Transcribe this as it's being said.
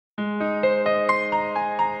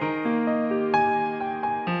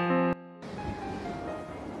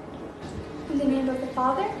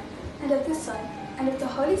and of the Son, and of the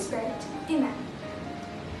Holy Spirit. Amen.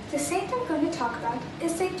 The saint I'm going to talk about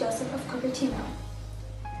is St. Joseph of Cupertino.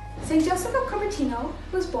 St. Joseph of Cupertino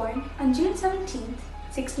was born on June 17,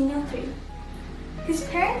 1603. His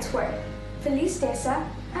parents were Feliz Deza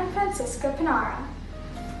and Francisca Pinara.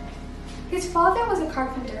 His father was a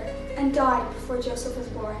carpenter and died before Joseph was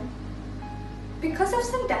born. Because of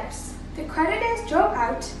some debts, the creditors drove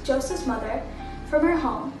out Joseph's mother from her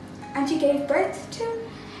home, and she gave birth to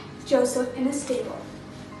Joseph in a stable.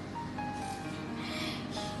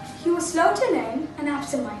 He was slow to learn and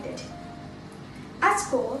absent-minded. At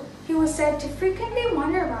school, he was said to frequently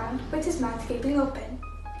wander around with his mouth gaping open.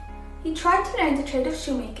 He tried to learn the trade of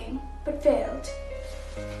shoemaking, but failed.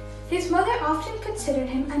 His mother often considered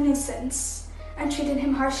him a nuisance and treated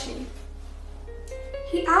him harshly.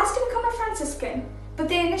 He asked to become a Franciscan, but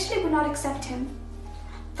they initially would not accept him.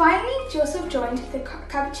 Finally, Joseph joined the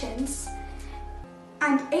Capuchins,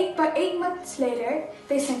 and about 8 months later,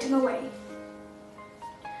 they sent him away.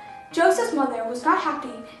 Joseph's mother was not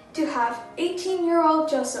happy to have 18-year-old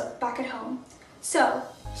Joseph back at home, so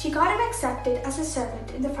she got him accepted as a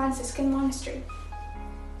servant in the Franciscan monastery.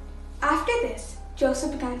 After this,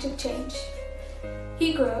 Joseph began to change.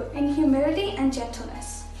 He grew in humility and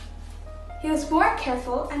gentleness. He was more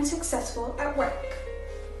careful and successful at work.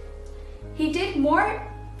 He did more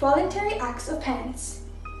voluntary acts of penance.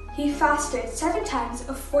 He fasted 7 times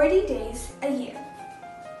of 40 days a year.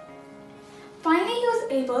 Finally, he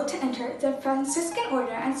was able to enter the Franciscan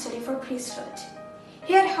order and study for priesthood.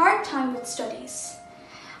 He had a hard time with studies.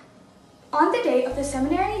 On the day of the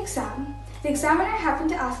seminary exam, the examiner happened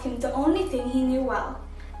to ask him the only thing he knew well,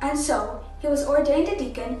 and so he was ordained a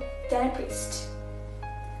deacon, then a priest.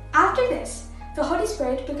 After this, the Holy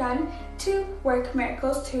Spirit began to work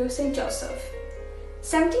miracles through St. Joseph.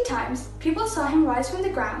 70 times, people saw him rise from the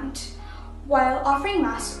ground while offering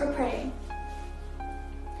Mass or praying.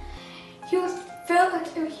 He was filled,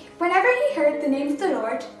 whenever he heard the name of the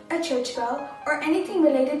Lord, a church bell, or anything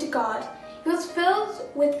related to God, he was filled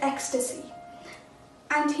with ecstasy,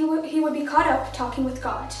 and he would be caught up talking with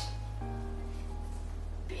God.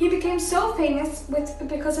 He became so famous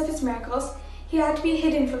because of his miracles, he had to be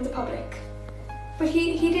hidden from the public. But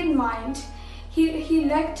he didn't mind. He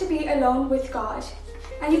liked to be alone with God,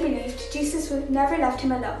 and he believed Jesus would never left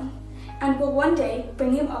him alone, and will one day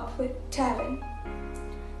bring him up to heaven.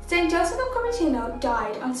 St. Joseph of Cupertino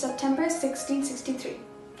died on September 1663.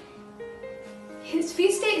 His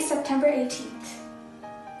feast day is September 18th.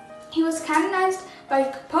 He was canonized by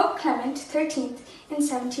Pope Clement XIII in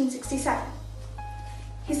 1767.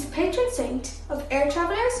 He's the patron saint of air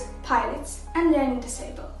travelers, pilots, and learning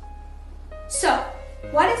disabled. So,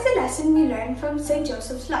 what is the lesson we learn from St.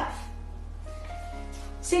 Joseph's life?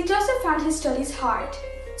 St. Joseph found his studies hard,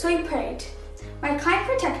 so he prayed, "My kind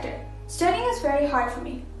protector, studying is very hard for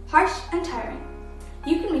me, harsh and tiring.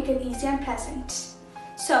 You can make it easy and pleasant.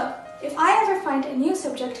 So, if I ever find a new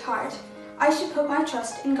subject hard, I should put my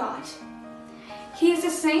trust in God." He is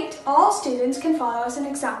a saint all students can follow as an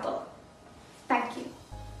example. Thank you.